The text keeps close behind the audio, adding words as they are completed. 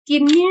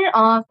কিডনিৰ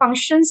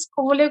functions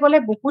ক'বলৈ গ'লে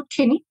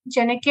বহুতখিনি,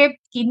 যেনেকে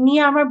কিডনি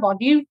আমাৰ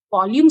বডিৰ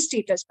ভলিউম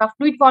ষ্টেটাছ বা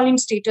ফ্লুইড ভলিউম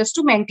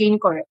ষ্টেটাছটো মেইনটেইন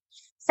কৰে।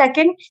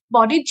 সেকেন্ড,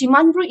 বডিত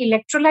যিমানবোৰ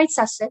ইলেক্ট্ৰোলাইটছ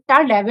আছে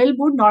তাৰ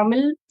লেভেলবোৰ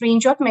নৰ্মেল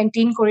ৰেঞ্জত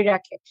মেইনটেইন কৰি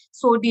ৰাখে।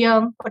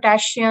 সোডিয়াম,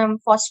 পটাছিয়াম,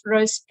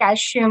 ফসফৰাছ,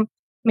 ক্যালচিয়াম,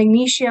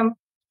 মেগনেছিয়াম,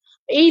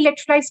 এই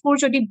ইলেক্ট্ৰোলাইটছবোৰ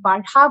যদি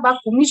বাঢ়া বা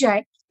কমি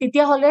যায়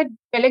তেতিয়াহ'লে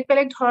বেলেগ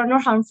বেলেগ ধৰণৰ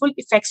হাৰ্মফুল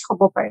ইফেক্টছ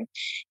হ'ব পাৰে।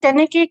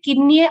 তেনেকে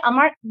কিডনিয়ে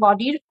আমাৰ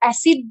বডিৰ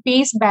এচিড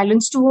বেছ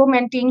বেলেন্সটোও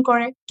মেইনটেইন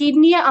কৰে।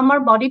 কিডনিয়ে আমাৰ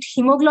বডিত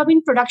হিমোগ্লোবিন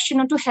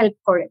প্ৰডাকশ্যনতো হেল্প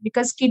কৰে,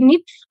 বিকজ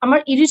কিডনিত আমাৰ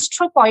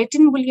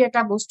ইৰিথ্ৰপয়েটিন বুলি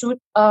এটা বস্তু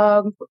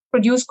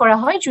প্ৰডিউচ কৰা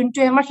হয়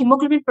যোনটোৱে আমাৰ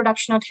হিমোগ্লোবিন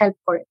প্ৰডাকশ্যনত হেল্প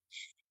কৰে।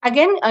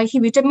 Again,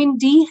 ভিটামিন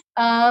ডি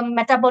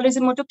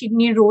মেটাবলিজমতো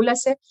কিডনিৰ ৰোল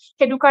আছে,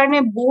 সেইটো কাৰণে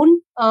বোন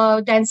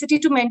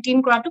ডেন্সিটিটো মেইনটেইন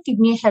কৰাটো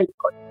কিডনিয়ে হেল্প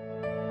কৰে।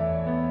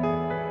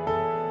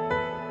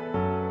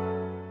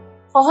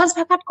 সহজ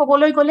ভাষাত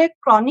ক'বলৈ গ'লে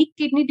ক্ৰনিক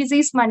কিডনি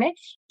ডিজিজ মানে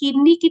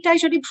কিডনি কিটাই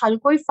যদি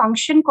ভালকৈ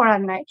ফাংচন কৰা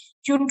নাই,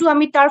 যোনটো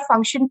আমি তাৰ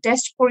ফাংচন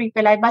টেষ্ট কৰি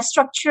পেলাই বা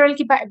ষ্ট্ৰাকচাৰেল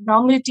কিবা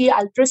এবনৰ্মেলিটি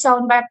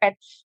আল্ট্ৰাছাউণ্ড বা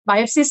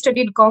বায়োপসি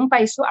ষ্টাডিত গম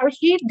পাইছো, আৰু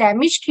সেই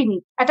ডেমেজখিনি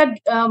এটা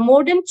মোৰ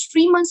দেন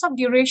 3 months অফ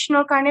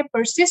ডিউৰেশ্যনৰ কাৰণে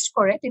পাৰচিষ্ট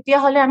কৰে,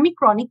 তেতিয়াহ'লে আমি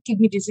ক্ৰনিক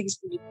কিডনি ডিজিজ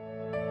বুলি।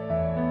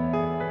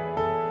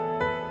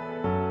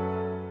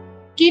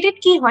 কিডনিত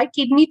কি হয়,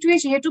 কিডনিটোৱে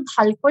যিহেতু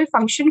ভালকৈ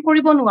ফাংচন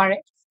কৰিব নোৱাৰে,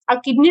 আৰু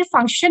কিডনিৰ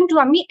ফাংচনটো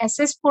আমি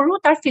এছেছ কৰো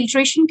তাৰ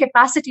ফিল্ট্ৰেশ্যন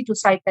কেপাচিটিটো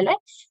চাই পেলাই,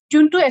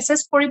 যোনটো এছেছ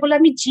কৰিবলৈ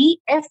আমি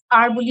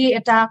GFR বুলি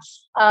এটা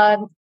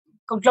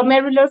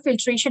glomerular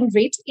filtration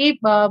rate এই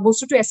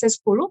বস্তুটো এছেছ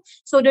কৰো,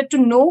 so that to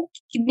know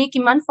kidney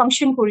কিমান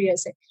ফাংচন কৰি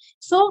আছে।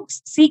 So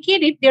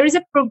CKD there is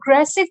a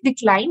progressive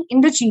decline in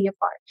the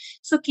GFR,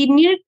 so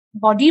কিডনিৰ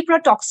বডিৰ পৰা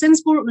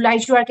টক্সিনছবোৰ ওলাই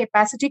যোৱাৰ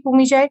কেপাচিটি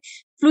কমি যায়,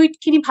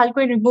 ফ্লুইডখিনি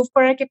ভালকৈ ৰিমুভ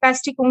কৰাৰ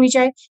কেপাচিটি কমি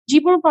যায়,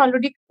 যিবোৰ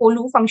অলৰেডি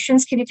ক'লো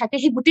ফাংচনছখিনি থাকে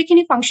সেই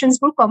গোটেইখিনি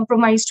ফাংচনছবোৰ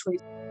কম্প্ৰমাইজড হৈ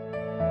যায়।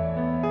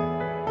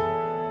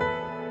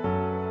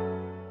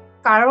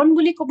 কাৰণ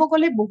বুলি ক'ব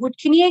গ'লে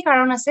বহুতখিনিয়ে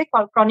কাৰণ আছে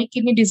ক্ৰনিক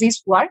কিডনি ডিজিজ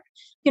হোৱাৰ,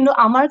 কিন্তু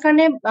আমাৰ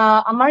কাৰণে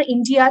আমাৰ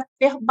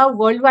ইণ্ডিয়াতে বা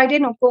ৱৰ্ল্ড ৱাইডে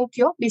নকওঁ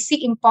কিয়, বেছি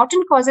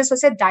ইম্পৰ্টেণ্ট কজেছ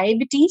হৈছে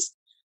ডায়েবেটিছ,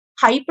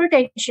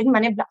 হাইপাৰটেনশ্যন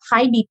মানে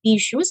হাই BP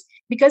ইছ্যুজ,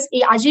 বিকজ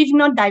এই আজিৰ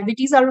দিনত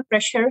ডায়েবেটিছ আৰু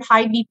প্ৰেছাৰ,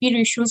 হাই BPৰ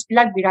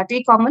ইছ্যুজবিলাক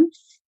বিৰাটেই কমন।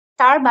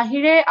 তাৰ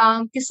বাহিৰে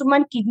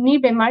কিছুমান কিডনিৰ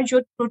বেমাৰ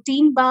য'ত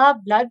প্ৰটিন বা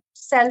ব্লাড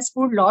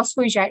চেলছবোৰ লছ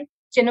হৈ যায়,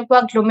 যেনেকুৱা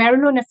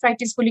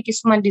গ্লোমেৰুলোনেফ্ৰাইটিছ বুলি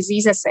কিছুমান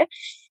ডিজিজ আছে।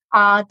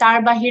 তাৰ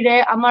বাহিৰে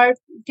আমাৰ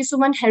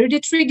কিছুমান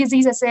হেৰিডিটৰী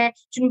ডিজিজ আছে,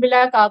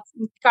 যোনবিলাক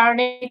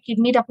কাৰণে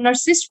কিডনিত আপোনাৰ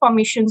চিষ্ট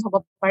ফৰ্মেশ্যন হ'ব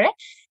পাৰে,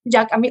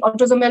 যাক আমি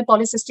অটোজমেল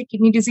পলিচিষ্টিক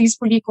কিডনি ডিজিজ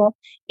বুলি কওঁ।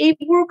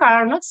 এইবোৰ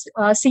কাৰণত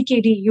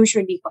CKD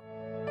ইউজুৱেলি হয়।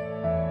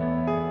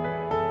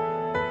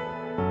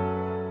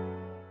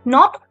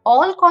 Not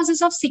all causes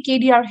of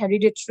CKD are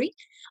hereditary.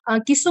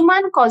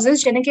 কিছুমান কজেছ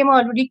যেনেকে মই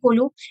অলৰেডি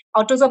ক'লো,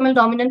 অটোজমেল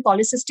ডমিনেণ্ট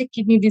পলিচিষ্টিক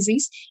কিডনি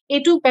ডিজিজ,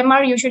 এইটো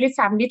বেমাৰ ইউজুৱেলি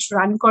ফেমিলিত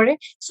ৰান কৰে।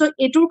 চ'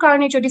 এইটোৰ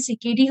কাৰণে যদি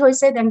CKD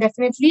হৈছে, দেন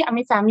ডেফিনেটলি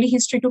আমি ফেমিলি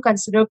হিষ্ট্ৰীটো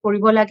কনচিডাৰ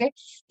কৰিব লাগে।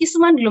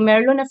 কিছুমান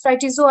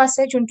গ্লোমেৰুলোনেফ্ৰাইটিছো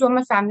আছে যোনটো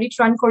আমাৰ ফেমিলিত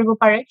ৰান কৰিব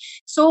পাৰে।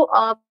 চ'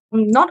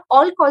 not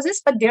all causes,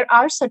 but there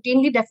are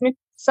certainly definite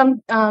some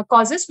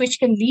causes which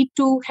can lead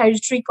to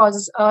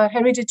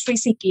hereditary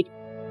CKD.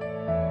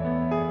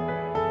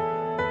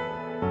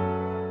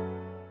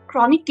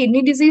 Chronic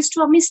kidney ডিজিজটো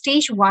আমি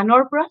ষ্টেজ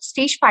 1ৰ পৰা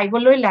ষ্টেজ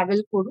 5লৈ লেভেল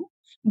কৰোঁ,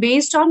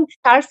 বেছড অন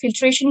তাৰ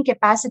ফিল্ট্ৰেশ্যন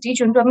কেপাচিটি,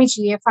 যোনটো আমি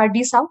GFR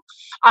দি চাওঁ,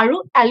 আৰু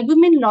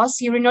এলবুমিন লছ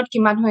ইউৰিনত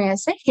কিমান হৈ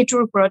আছে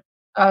সেইটোৰ ওপৰত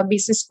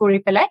বেচিছ কৰি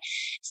পেলাই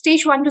ষ্টেজ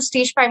 1 টু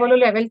ষ্টেজ 5লৈ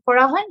লেভেল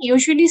কৰা হয়।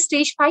 ইউজুৱেলি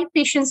ষ্টেজ 5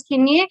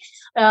 পেচেণ্টছখিনিয়ে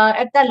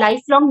এটা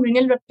লাইফ লং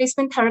ৰিনেল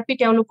ৰিপ্লেচমেণ্ট থেৰাপি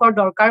তেওঁলোকৰ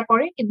দৰকাৰ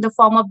পৰে in the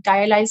form of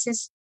dialysis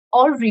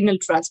or renal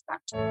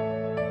transplant.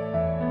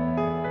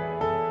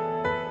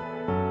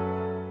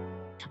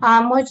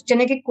 মই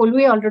যেনেকে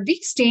ক'লোৱে অলৰেডি,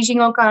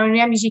 ষ্টেজিঙৰ কাৰণে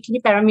আমি যিখিনি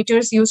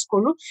পেৰামিটাৰ্ছ ইউজ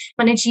কৰোঁ,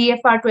 মানে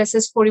GFRটো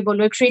এছেছ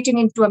কৰিবলৈ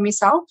ক্ৰিয়েটিনিনটো আমি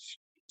চাওঁ,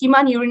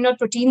 কিমান ইউৰিনত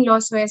প্ৰটিন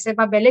লছ হৈ আছে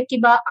বা বেলেগ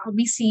কিবা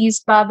RBCs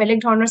বা বেলেগ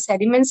ধৰণৰ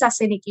ছেডিমেণ্টছ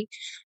আছে নেকি।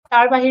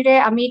 তাৰ বাহিৰে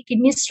আমি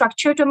কিডনি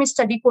ষ্ট্ৰাকচাৰটো আমি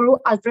ষ্টাডি কৰোঁ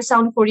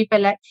আল্ট্ৰাছাউণ্ড কৰি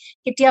পেলাই,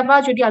 কেতিয়াবা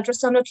যদি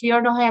আল্ট্ৰাছাউণ্ডত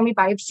ক্লিয়াৰ নহয় আমি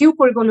বায়োপচিও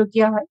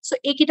কৰিবলগীয়া হয়। চ'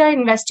 এইকেইটা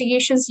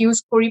ইনভেষ্টিগেশ্যনছ ইউজ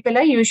কৰি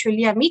পেলাই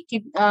ইউজুৱেলি আমি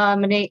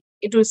মানে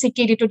এইটো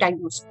CKDটো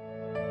ডায়গন'জ কৰোঁ।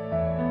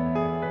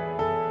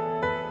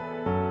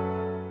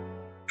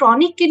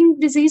 Chronic kidney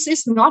disease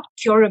is not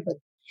curable.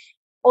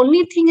 Only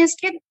thing is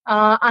that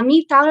আমি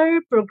তাৰ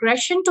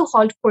progressionটো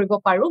halt কৰিব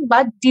পাৰোঁ বা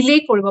delay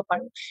কৰিব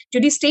পাৰোঁ।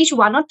 যদি stage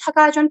 1ত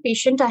থকা এজন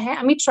পেচেণ্ট আহে,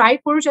 আমি ট্ৰাই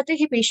কৰোঁ যাতে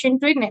সেই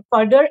পেচেণ্টটোৱে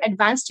further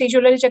advanced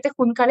stageলৈ যাতে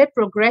সোনকালে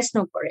progress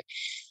নকৰে।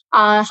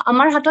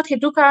 আমাৰ হাতত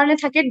সেইটো কাৰণে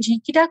থাকে,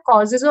 যিকেইটা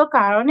কজেছৰ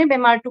কাৰণে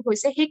বেমাৰটো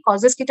হৈছে সেই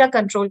কজেছ কেইটা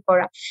কণ্ট্ৰল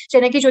কৰা।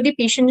 যেনেকে যদি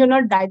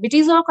পেচেণ্টজনৰ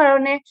ডায়েবেটিছৰ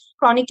কাৰণে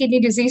ক্ৰনিক কিডনি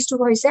ডিজিজটো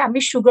হৈছে, আমি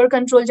চুগাৰ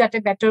কণ্ট্ৰল যাতে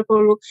বেটাৰ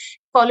কৰোঁ,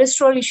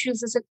 কলেষ্ট্ৰল ইছ্যুজ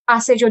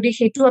আছে যদি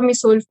সেইটো আমি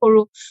চল্ভ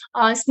কৰোঁ,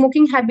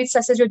 স্মকিং হেবিটছ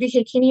আছে যদি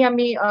সেইখিনি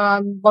আমি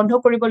বন্ধ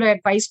কৰিবলৈ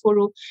এডভাইচ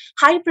কৰোঁ,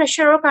 হাই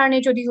প্ৰেছাৰৰ কাৰণে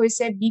যদি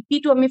হৈছে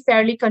BPটো আমি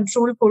ফেয়াৰলি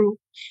কণ্ট্ৰল কৰোঁ।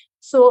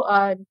 চ'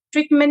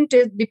 ট্ৰিটমেণ্ট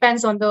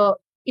ডিপেণ্ডছ অন দ্য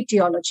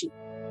ইটিঅলজি।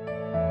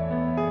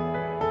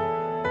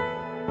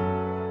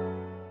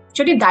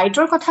 যদি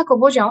ডায়েটৰ কথা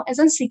ক'ব যাওঁ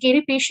এজন CKD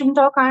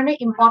পেশেন্টৰ কাৰণে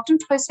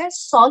ইম্পৰ্টেন্ট হৈছে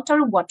সল্ট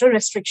আৰু water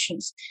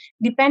ৰেষ্ট্ৰিকশনস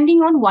depending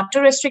on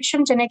water restriction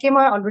যেনেকে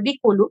মই অলৰেডি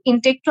ক'লো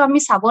ইনটেকটো আমি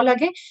চাব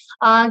লাগে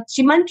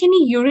যিমানখিনি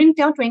ইউৰিন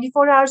তেওঁ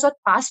 24 আৱাৰ্ছত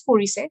পাছ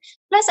কৰিছে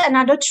plus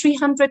another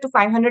 300 to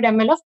 500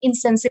 ml of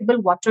insensible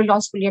water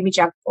loss বুলি আমি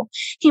জানো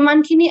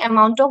হিমানখিনি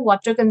এমাউন্ট অফ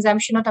ওয়াটাৰ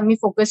কনজাম্পশনত আমি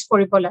ফোকাস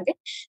কৰিব লাগে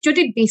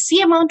যদি বেছি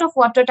এমাউন্ট অফ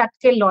ওয়াটাৰ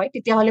তাতকে লয়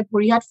তেতিয়া হলে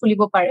ভৰিহাত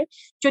ফুলিব পাৰে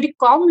যদি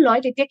কম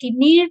লয় তেতিয়া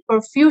কিডনিৰ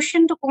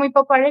পাৰফিউশনটো কমিব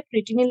পাৰে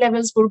ক্ৰিটিনিন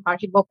লেভেলস বোৰ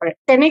বাঢ়িব পাৰে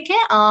তেনেকে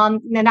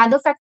another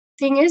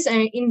thing is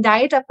in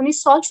diet apni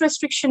salt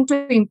restriction to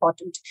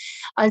important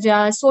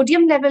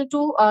sodium level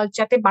to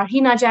jate bahi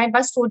na jay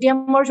ba sodium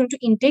or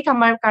jontu intake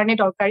amar karone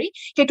dorkari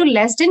hetu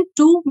less than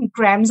 2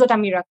 grams ot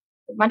ami rakho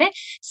মানে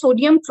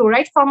sodium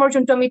chloride ফৰ্মৰ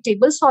যোনটো আমি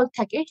table salt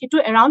থাকে হেতু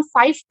around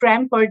 5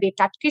 গ্ৰাম per day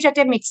তাতকে যাতে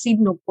আমি exceed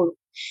নকৰো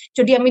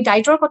যদি আমি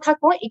ডায়েটৰ কথা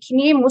কওঁ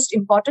এখিনিয়ে মোস্ট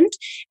ইম্পৰ্টেন্ট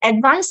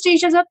এডভান্স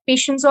ষ্টেজেস অফ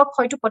পেশেন্টছক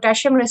হয়তো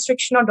পটাশিয়াম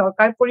ৰেষ্ট্ৰিকশনৰ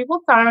দৰকাৰ পৰিব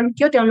কাৰণ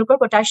কিয় তেওঁলোকৰ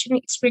পটাশিয়াম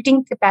এক্সক্ৰিটিং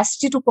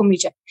কেপাচিটিটো কমি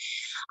যায়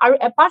আৰু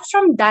apart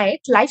from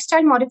diet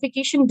lifestyle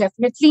modification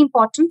definitely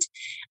important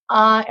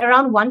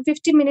around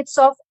 150 minutes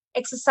of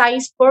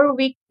exercise per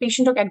week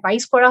patient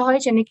advice kora hoy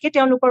jeneke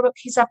teolukor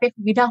hisabe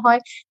subidha hoy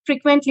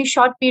frequently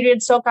short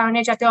periods of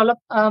karone jate olop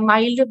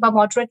mild ba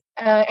moderate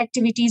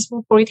activities bu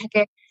kori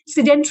thake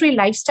sedentary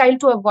lifestyle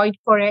to avoid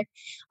kore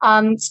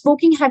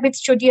smoking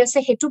habits jodi ase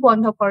hetu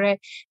bondho kore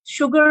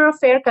sugar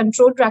fair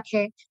control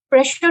rakhe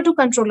pressure to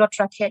control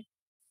ot rakhe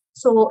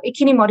so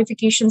ekhini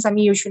modifications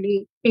ami usually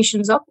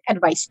patients of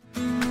advice